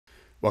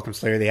Welcome,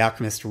 Slayer the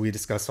Alchemist, where we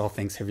discuss all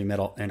things heavy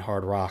metal and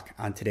hard rock.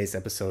 On today's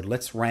episode,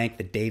 let's rank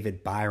the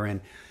David Byron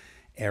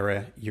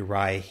era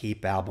Uriah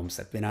Heep albums.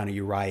 I've been on a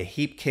Uriah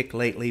Heep kick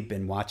lately,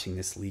 been watching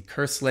this Lee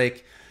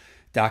Kerslake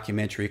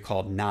documentary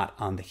called Not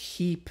on the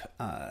Heap.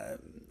 I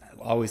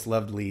always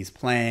loved Lee's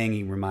playing.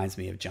 He reminds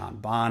me of John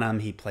Bonham.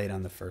 He played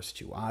on the first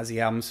two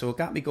Ozzy albums, so it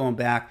got me going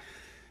back,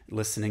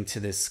 listening to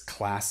this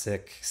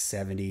classic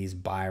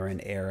 70s Byron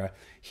era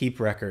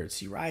Heep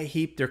records. Uriah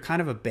Heep, they're kind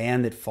of a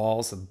band that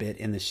falls a bit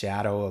in the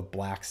shadow of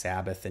Black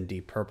Sabbath and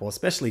Deep Purple,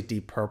 especially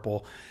Deep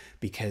Purple,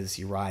 because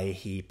Uriah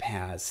Heep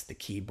has the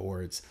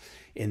keyboards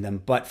in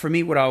them. But for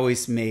me, what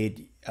always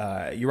made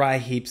Uriah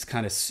Heep's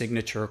kind of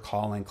signature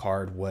calling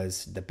card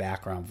was the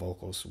background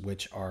vocals,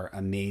 which are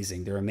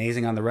amazing. They're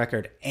amazing on the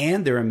record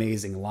and they're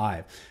amazing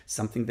live.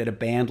 Something that a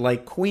band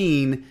like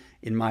Queen,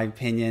 in my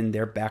opinion,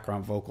 their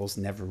background vocals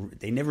never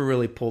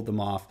really pulled them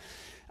off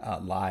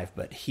live.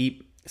 But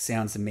Heep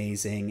sounds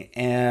amazing.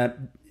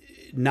 And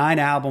 9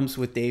 albums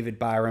with David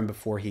Byron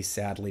before he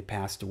sadly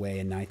passed away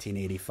in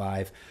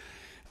 1985.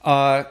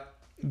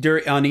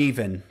 They're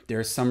uneven.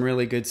 There's some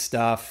really good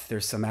stuff.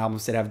 There's some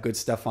albums that have good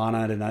stuff on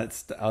it, and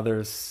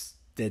others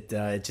that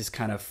it just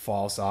kind of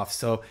falls off.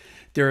 So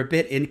they're a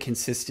bit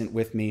inconsistent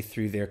with me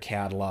through their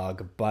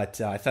catalog,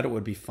 but I thought it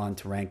would be fun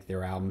to rank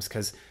their albums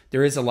because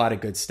there is a lot of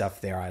good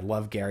stuff there. I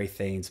love Gary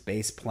Thane's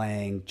bass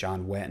playing,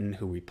 John Wetton,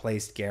 who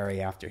replaced Gary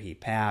after he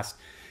passed,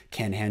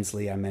 Ken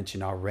Hensley, I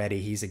mentioned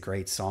already. He's a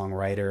great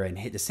songwriter,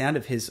 and the sound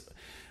of his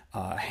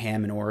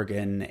Hammond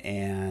organ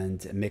and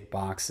Mick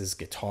Box's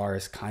guitar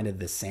is kind of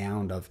the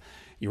sound of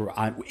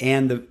Uriah,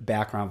 and the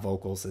background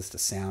vocals is the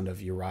sound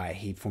of Uriah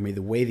Heep for me.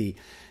 The way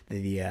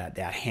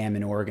that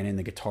Hammond organ and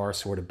the guitar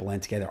sort of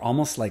blend together,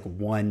 almost like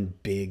one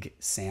big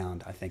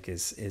sound, I think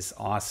is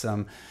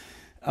awesome.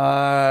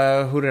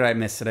 Who did I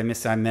miss?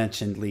 I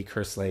mentioned Lee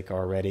Kerslake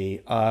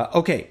already.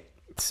 Okay,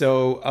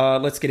 so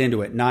let's get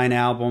into it. 9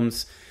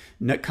 albums.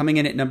 Coming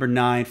in at number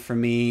 9 for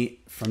me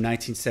from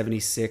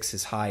 1976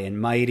 is High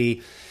and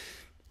Mighty.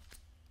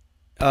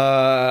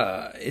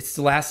 It's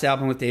the last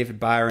album with David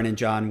Byron and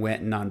John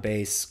Wetton on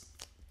bass.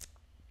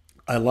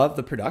 I love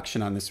the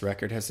production on this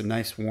record. It has a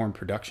nice warm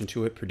production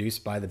to it,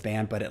 produced by the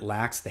band, but it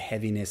lacks the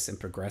heaviness and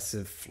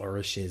progressive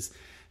flourishes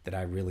that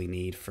I really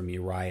need from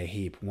Uriah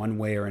Heep. One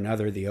way or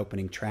another, the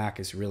opening track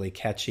is really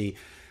catchy.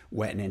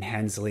 Wetton and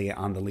Hensley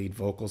on the lead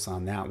vocals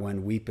on that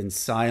one. Weep in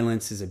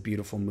Silence is a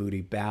beautiful,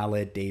 moody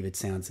ballad. David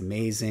sounds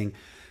amazing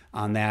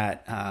on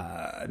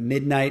that.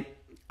 Midnight,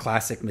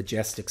 classic,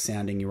 majestic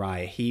sounding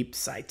Uriah Heep.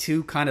 Side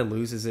 2 kind of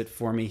loses it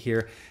for me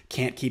here.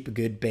 Can't Keep a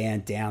Good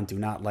Band Down. Do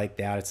not like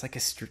that. It's like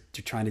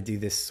they're trying to do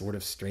this sort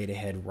of straight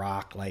ahead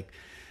rock like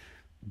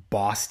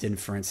Boston,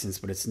 for instance,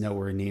 but it's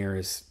nowhere near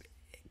as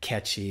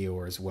catchy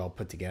or as well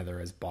put together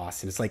as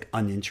Boston. It's like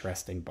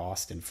uninteresting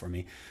Boston for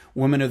me.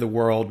 Woman of the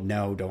World,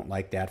 no, don't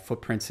like that.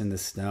 Footprints in the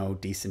Snow,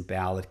 decent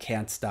ballad.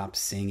 Can't Stop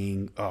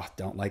Singing, oh,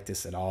 don't like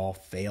this at all.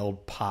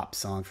 Failed pop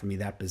song for me.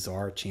 That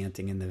bizarre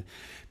chanting in the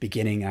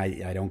beginning,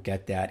 I don't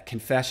get that.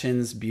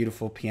 Confessions,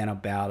 beautiful piano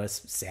ballad,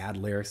 sad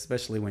lyrics,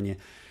 especially when you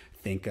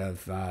think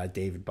of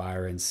David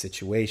Byron's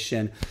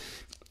situation.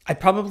 I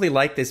probably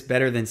like this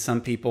better than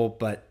some people,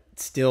 but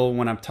still,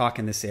 when I'm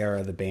talking this era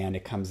of the band,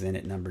 it comes in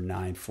at number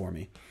 9 for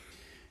me.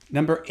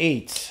 Number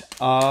 8,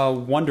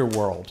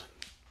 Wonderworld,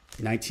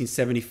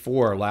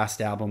 1974, last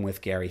album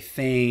with Gary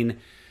Thane.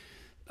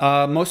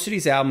 Most of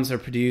these albums are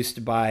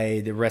produced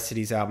by, the rest of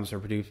these albums are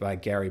produced by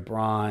Gary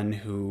Braun,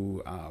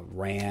 who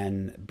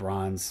ran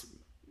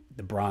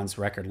the Bronze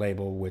record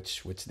label,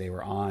 which they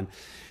were on.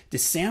 The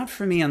sound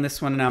for me on this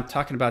one, and I'm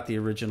talking about the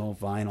original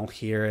vinyl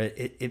here,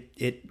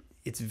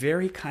 it's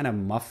very kind of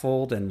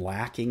muffled and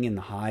lacking in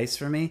the highs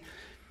for me.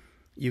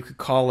 You could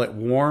call it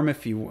warm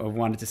if you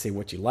wanted to say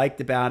what you liked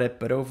about it,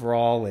 but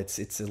overall it's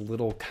a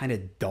little kind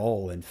of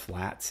dull and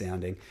flat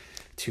sounding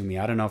to me.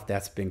 I don't know if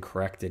that's been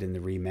corrected in the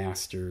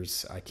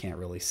remasters. I can't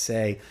really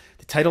say.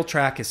 The title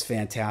track is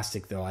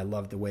fantastic, though. I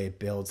love the way it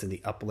builds, and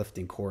the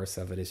uplifting chorus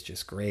of it is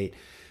just great.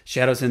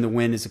 Shadows in the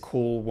Wind is a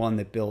cool one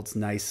that builds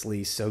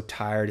nicely. So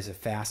Tired is a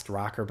fast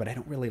rocker, but I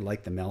don't really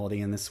like the melody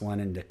in this one,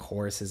 and the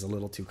chorus is a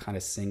little too kind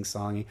of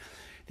sing-songy.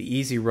 The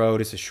Easy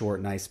Road is a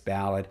short, nice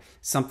ballad.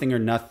 Something or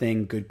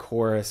Nothing, good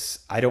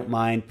chorus. I don't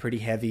mind, pretty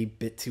heavy,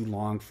 bit too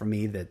long for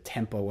me. The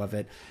tempo of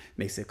it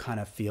makes it kind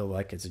of feel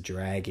like it's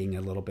dragging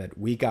a little bit.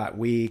 We Got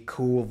We,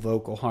 cool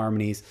vocal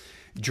harmonies.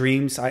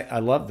 Dreams, I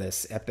love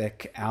this.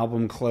 Epic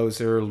album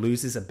closer.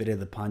 Loses a bit of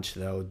the punch,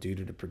 though, due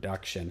to the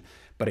production,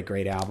 but a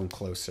great album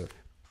closer.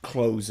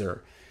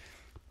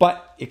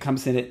 But it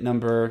comes in at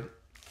number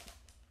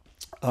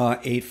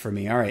 8 for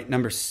me. All right,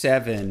 number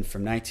 7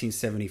 from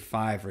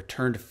 1975,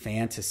 Return to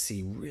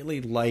Fantasy. Really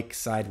like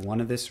side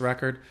 1 of this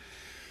record.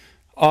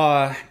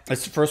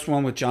 It's the first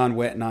one with John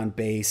Wetton on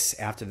bass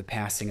after the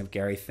passing of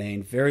Gary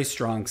Thane. Very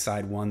strong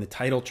side 1. The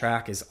title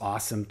track is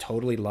awesome.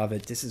 Totally love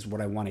it. This is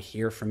what I want to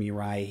hear from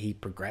Uriah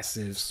Heep.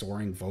 Progressive,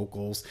 soaring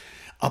vocals,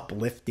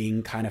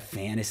 uplifting kind of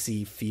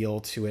fantasy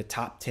feel to it.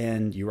 Top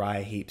 10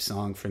 Uriah Heep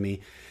song for me.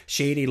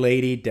 Shady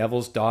Lady,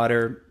 Devil's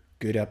Daughter.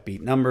 good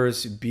upbeat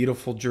numbers.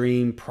 Beautiful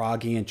Dream,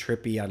 proggy and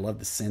trippy. I love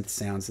the synth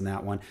sounds in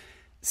that one.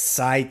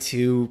 Side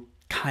 2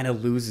 kind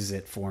of loses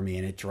it for me,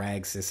 and it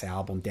drags this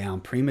album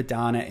down. Prima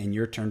Donna and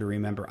Your Turn to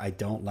Remember, I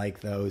don't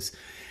like those.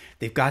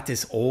 They've got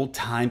this old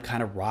time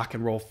kind of rock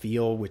and roll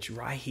feel, which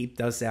Uriah Heep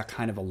does that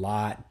kind of a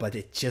lot, but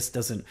it just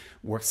doesn't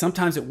work.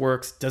 Sometimes it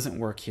works, doesn't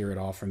work here at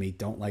all for me.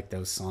 Don't like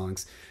those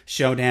songs.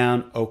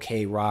 Showdown,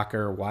 okay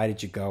rocker. Why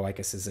Did You Go, I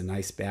guess, is a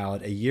nice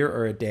ballad. A Year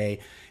or a Day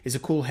is a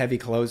cool heavy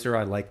closer.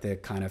 I like the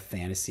kind of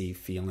fantasy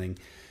feeling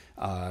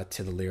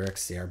to the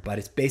lyrics there, but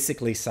it's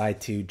basically side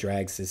 2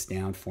 drags this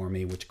down for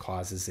me, which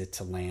causes it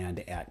to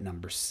land at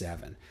number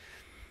 7.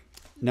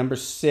 Number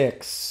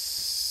 6,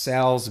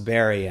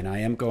 Salisbury, and I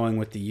am going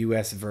with the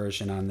US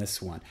version on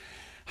this one.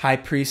 High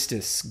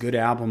Priestess, good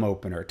album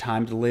opener.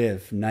 Time to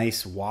Live,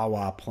 nice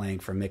wah-wah playing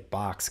from Mick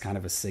Box, kind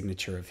of a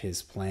signature of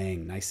his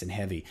playing, nice and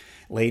heavy.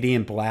 Lady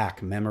in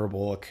Black,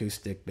 memorable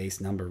acoustic bass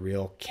number,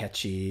 real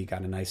catchy,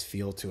 got a nice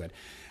feel to it.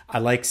 I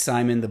like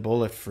Simon the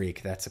Bullet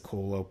Freak, that's a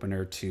cool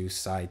opener to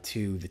side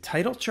 2. The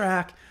title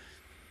track,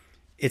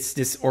 it's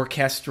this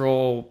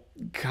orchestral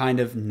kind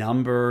of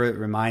number. It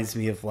reminds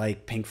me of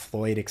like Pink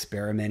Floyd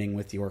experimenting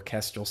with the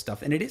orchestral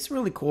stuff, and it is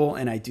really cool,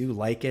 and I do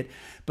like it,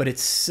 but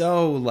it's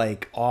so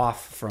like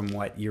off from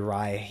what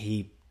Uriah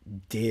Heep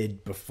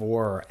did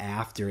before or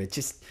after.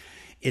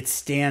 It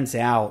stands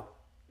out.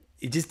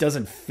 It just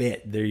doesn't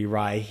fit the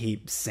Uriah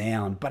Heep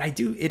sound, but I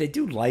do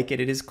like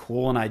it. It is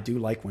cool, and I do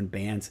like when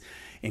bands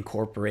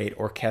incorporate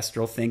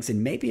orchestral things,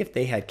 and maybe if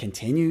they had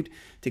continued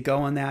to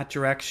go in that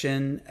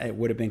direction, it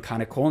would have been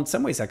kind of cool. In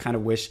some ways, I kind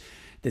of wish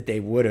that they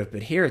would have,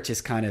 but here it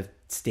just kind of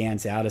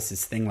stands out as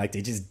this thing like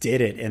they just did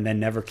it and then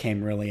never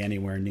came really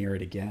anywhere near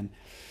it again.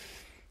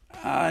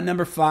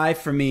 Number 5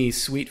 for me,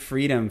 Sweet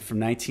Freedom from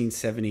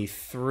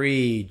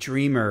 1973.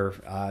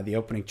 Dreamer, the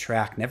opening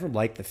track. Never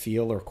liked the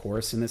feel or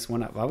chorus in this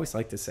one. I've always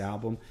liked this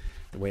album,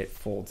 the way it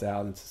folds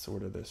out into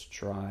sort of this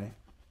tri-album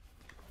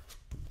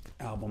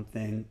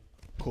thing.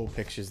 Cool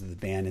pictures of the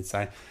band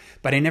inside.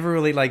 But I never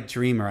really liked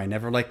Dreamer. I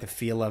never liked the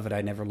feel of it.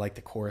 I never liked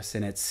the chorus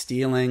in it.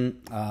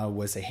 Stealing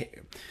was a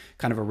hit,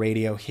 kind of a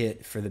radio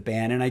hit for the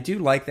band. And I do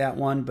like that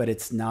one, but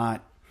it's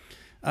not...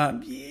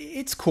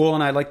 it's cool,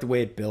 and I like the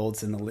way it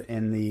builds and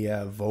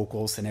the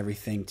vocals and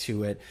everything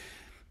to it.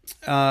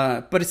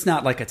 But it's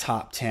not like a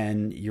top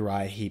 10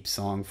 Uriah Heep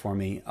song for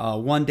me.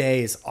 One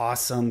Day is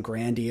awesome,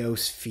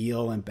 grandiose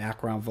feel and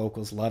background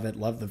vocals. Love it.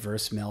 Love the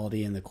verse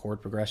melody and the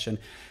chord progression.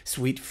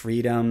 Sweet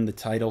Freedom, the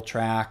title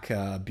track,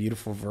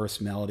 beautiful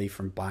verse melody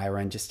from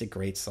Byron. Just a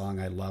great song.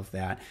 I love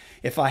that.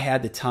 If I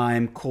Had the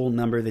Time, cool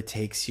number that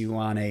takes you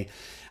on a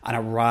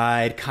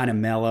ride, kind of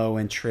mellow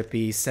and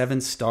trippy. 7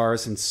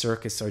 Stars and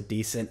Circus are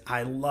decent.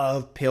 I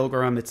love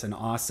Pilgrim. It's an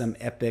awesome,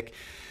 epic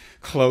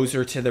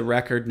closer to the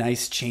record.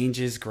 Nice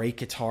changes, great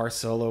guitar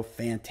solo,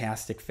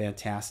 fantastic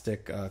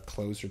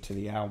closer to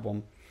the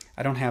album.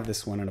 I don't have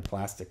this one in a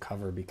plastic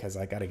cover because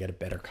I got to get a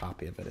better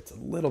copy of it. It's a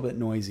little bit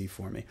noisy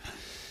for me.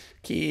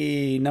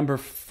 Key number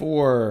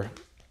 4,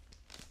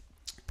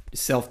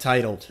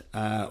 self-titled,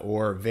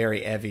 or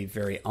Very Eavy,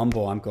 Very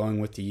Umble. I'm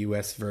going with the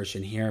US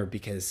version here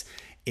because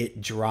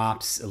it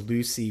drops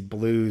Lucy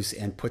Blues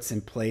and puts in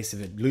place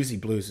of it Lucy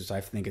Blues, which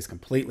I think is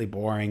completely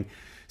boring,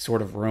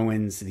 sort of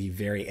ruins the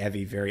Very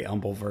Eavy, Very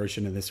Umble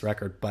version of this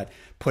record. But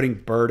putting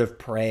Bird of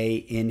Prey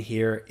in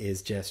here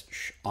is just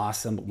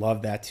awesome.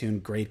 Love that tune.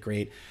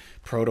 Great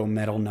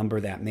proto-metal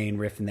number. That main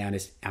riff and that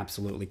is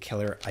absolutely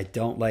killer. I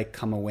don't like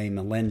Come Away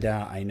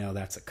Melinda. I know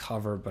that's a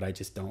cover, but I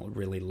just don't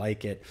really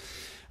like it.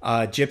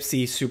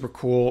 Gypsy, super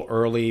cool,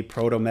 early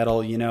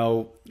proto-metal. You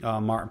know,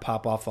 Martin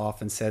Popoff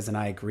often says, and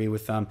I agree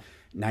with them,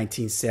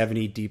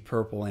 1970 Deep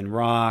Purple and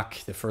rock,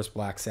 the first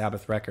Black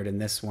Sabbath record,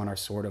 and this one are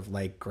sort of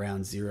like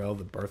ground zero,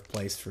 the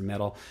birthplace for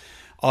metal.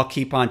 I'll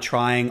Keep on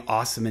Trying,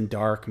 awesome and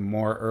dark,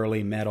 more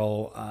early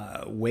metal.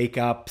 Wake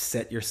Up,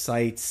 Set Your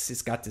Sights.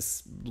 It's got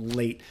this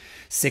late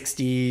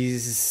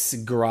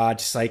 60s garage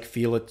psych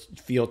feel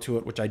to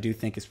it, which I do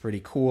think is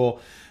pretty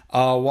cool.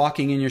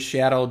 Walking in Your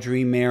Shadow,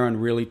 Dream Mare,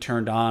 and Really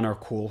Turned On are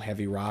cool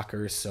heavy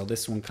rockers. So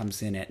this one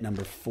comes in at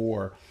number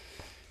 4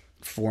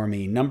 for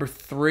me. Number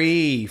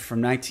 3 from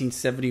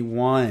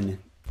 1971,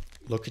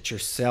 Look at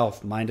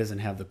Yourself. Mine doesn't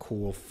have the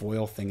cool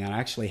foil thing on. I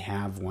actually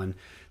have one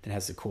that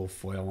has the cool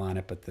foil on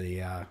it, but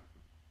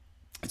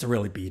it's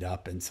really beat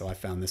up, and so I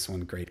found this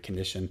one in great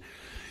condition.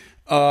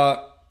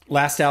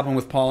 Last album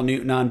with Paul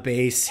Newton on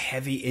bass,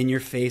 heavy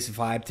in-your-face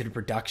vibe to the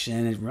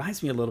production. It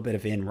reminds me a little bit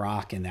of In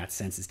Rock in that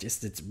sense.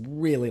 It's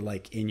really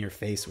like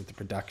in-your-face with the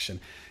production.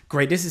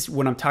 Great. This is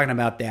when I'm talking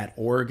about that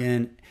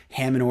organ,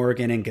 Hammond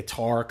organ and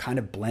guitar kind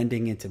of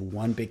blending into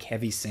one big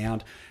heavy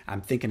sound. I'm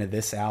thinking of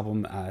this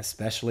album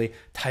especially.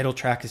 Title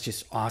track is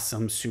just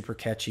awesome, super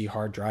catchy,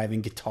 hard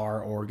driving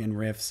guitar, organ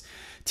riffs.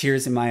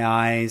 Tears in My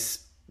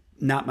Eyes,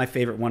 Not my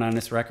favorite one on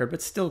this record,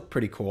 but still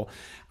pretty cool.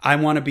 I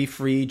Want to Be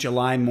Free,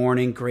 July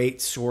Morning, great,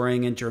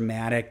 soaring and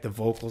dramatic. The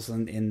vocals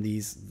in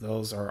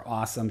those are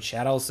awesome.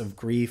 Shadows of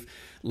Grief,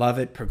 love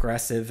it,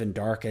 progressive and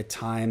dark at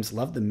times.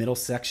 Love the middle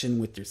section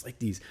with there's like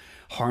these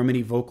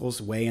harmony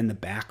vocals way in the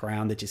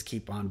background that just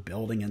keep on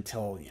building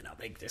until, you know,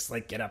 they just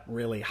like get up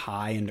really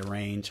high into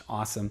range.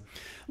 Awesome.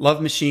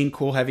 Love Machine,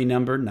 cool heavy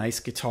number,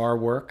 nice guitar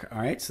work. All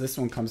right, so this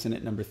one comes in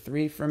at number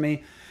 3 for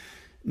me.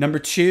 Number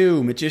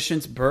 2,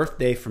 Magician's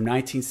Birthday from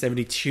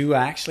 1972.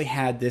 I actually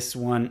had this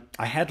one.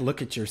 I had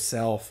Look at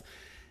Yourself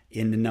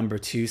in the number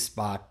 2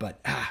 spot,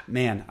 but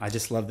man, I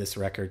just love this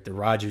record. The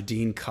Roger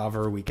Dean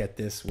cover, we get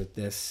this with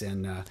this,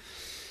 and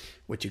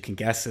what you can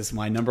guess is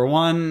my number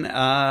one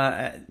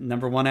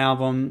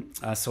album.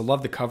 So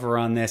love the cover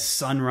on this.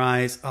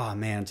 Sunrise, oh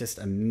man, just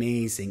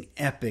amazing,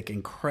 epic,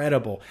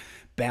 incredible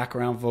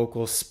background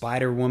vocals.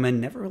 Spider Woman,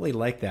 never really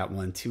liked that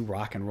one. Too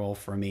rock and roll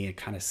for me, and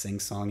kind of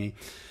sing-songy.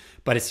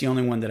 But it's the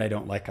only one that I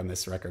don't like on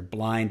this record.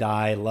 Blind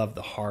Eye, love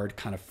the hard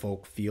kind of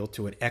folk feel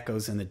to it.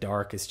 Echoes in the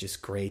Dark is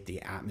just great.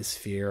 The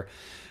atmosphere.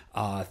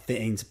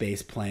 Thane's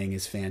bass playing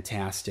is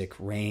fantastic.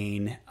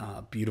 Rain,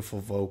 beautiful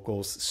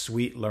vocals.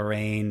 Sweet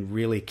Lorraine,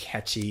 really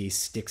catchy,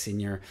 sticks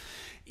in your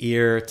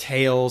ear.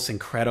 Tales,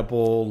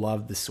 incredible.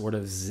 Love the sort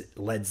of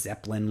Led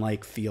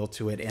Zeppelin-like feel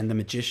to it. And The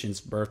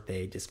Magician's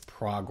Birthday, just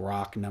prog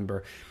rock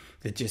number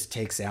that just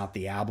takes out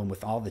the album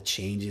with all the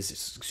changes.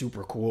 It's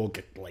super cool,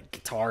 like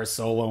guitar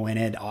solo in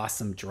it,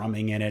 awesome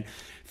drumming in it,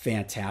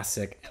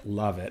 fantastic,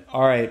 love it.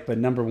 All right, but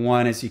number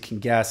 1, as you can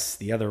guess,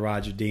 the other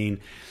Roger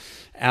Dean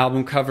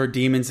album cover,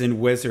 Demons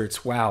and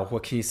Wizards. Wow,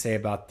 what can you say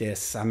about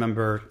this? I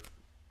remember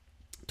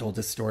told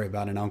this story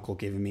about an uncle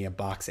giving me a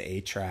box of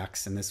 8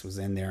 tracks, and this was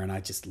in there, and I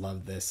just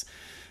love this.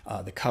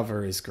 The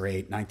cover is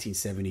great,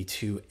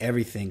 1972.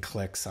 Everything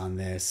clicks on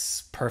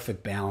this.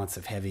 Perfect balance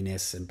of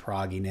heaviness and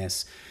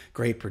progginess.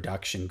 Great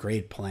production,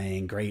 great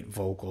playing, great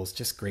vocals,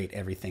 just great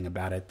everything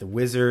about it. The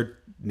Wizard,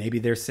 maybe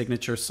their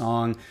signature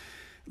song.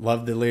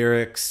 Love the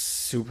lyrics,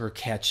 super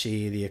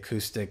catchy. The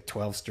acoustic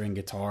 12-string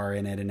guitar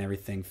in it and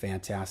everything,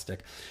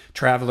 fantastic.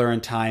 Traveler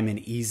in Time and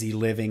Easy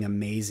Living,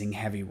 amazing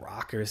heavy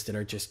rockers that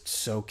are just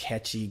so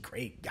catchy.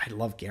 Great. I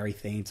love Gary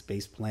Thane's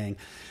bass playing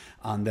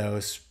on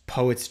those.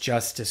 Poet's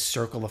Justice,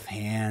 Circle of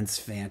Hands,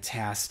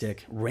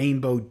 fantastic.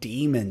 Rainbow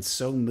Demon,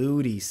 so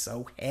moody,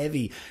 so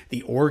heavy.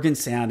 The organ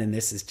sound in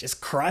this is just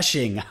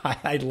crushing.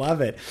 I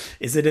love it.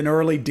 Is it an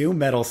early doom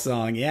metal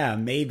song? Yeah,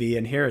 maybe.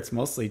 And here it's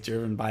mostly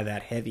driven by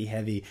that heavy,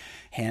 heavy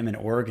Hammond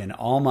organ.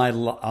 All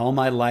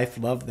my life,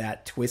 love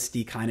that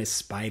twisty, kind of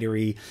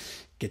spidery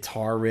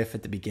guitar riff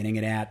at the beginning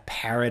of that.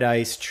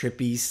 Paradise,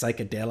 trippy,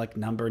 psychedelic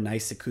number,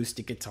 nice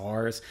acoustic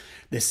guitars.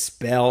 The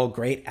Spell,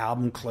 great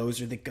album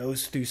closer that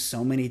goes through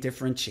so many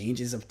different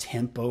changes of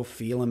tempo,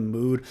 feel, and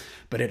mood,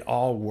 but it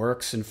all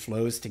works and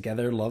flows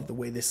together. Love the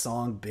way this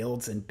song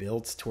builds and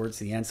builds towards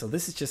the end. So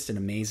this is just an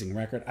amazing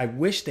record. I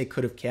wish they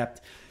could have kept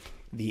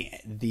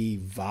the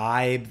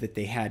vibe that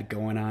they had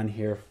going on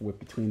here with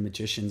between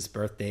Magician's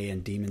Birthday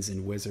and Demons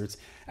and Wizards.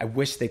 I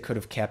wish they could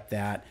have kept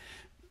that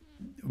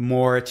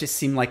more. It just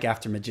seemed like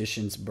after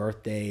Magician's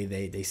Birthday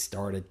they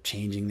started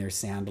changing their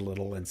sound a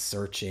little and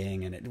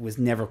searching, and it was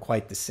never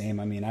quite the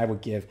same. I mean, I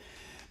would give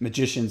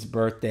Magician's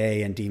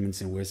Birthday and Demons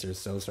and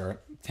Wizards, those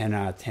are 10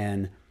 out of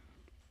 10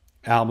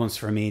 albums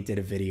for me. Did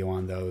a video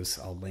on those.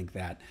 I'll link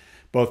that.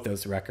 Both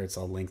those records,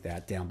 I'll link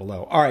that down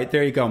below. All right,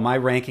 there you go. My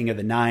ranking of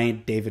the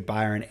 9 David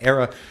Byron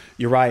era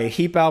Uriah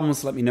Heep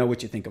albums. Let me know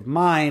what you think of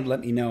mine.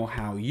 Let me know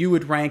how you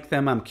would rank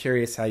them. I'm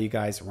curious how you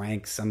guys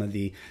rank some of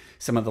the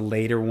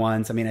later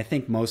ones. I mean, I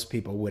think most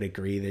people would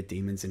agree that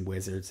Demons and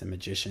Wizards and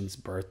Magician's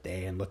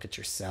Birthday and Look at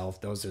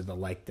Yourself, those are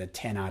the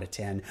 10 out of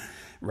 10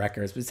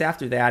 records. But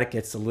after that, it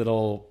gets a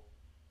little,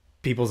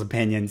 people's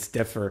opinions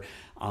differ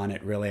on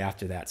it really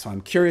after that. So I'm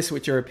curious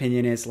what your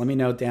opinion is. Let me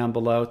know down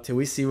below. Till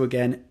we see you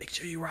again, make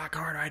sure you rock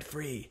hard, ride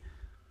free.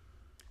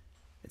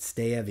 And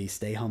stay heavy,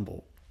 stay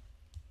humble.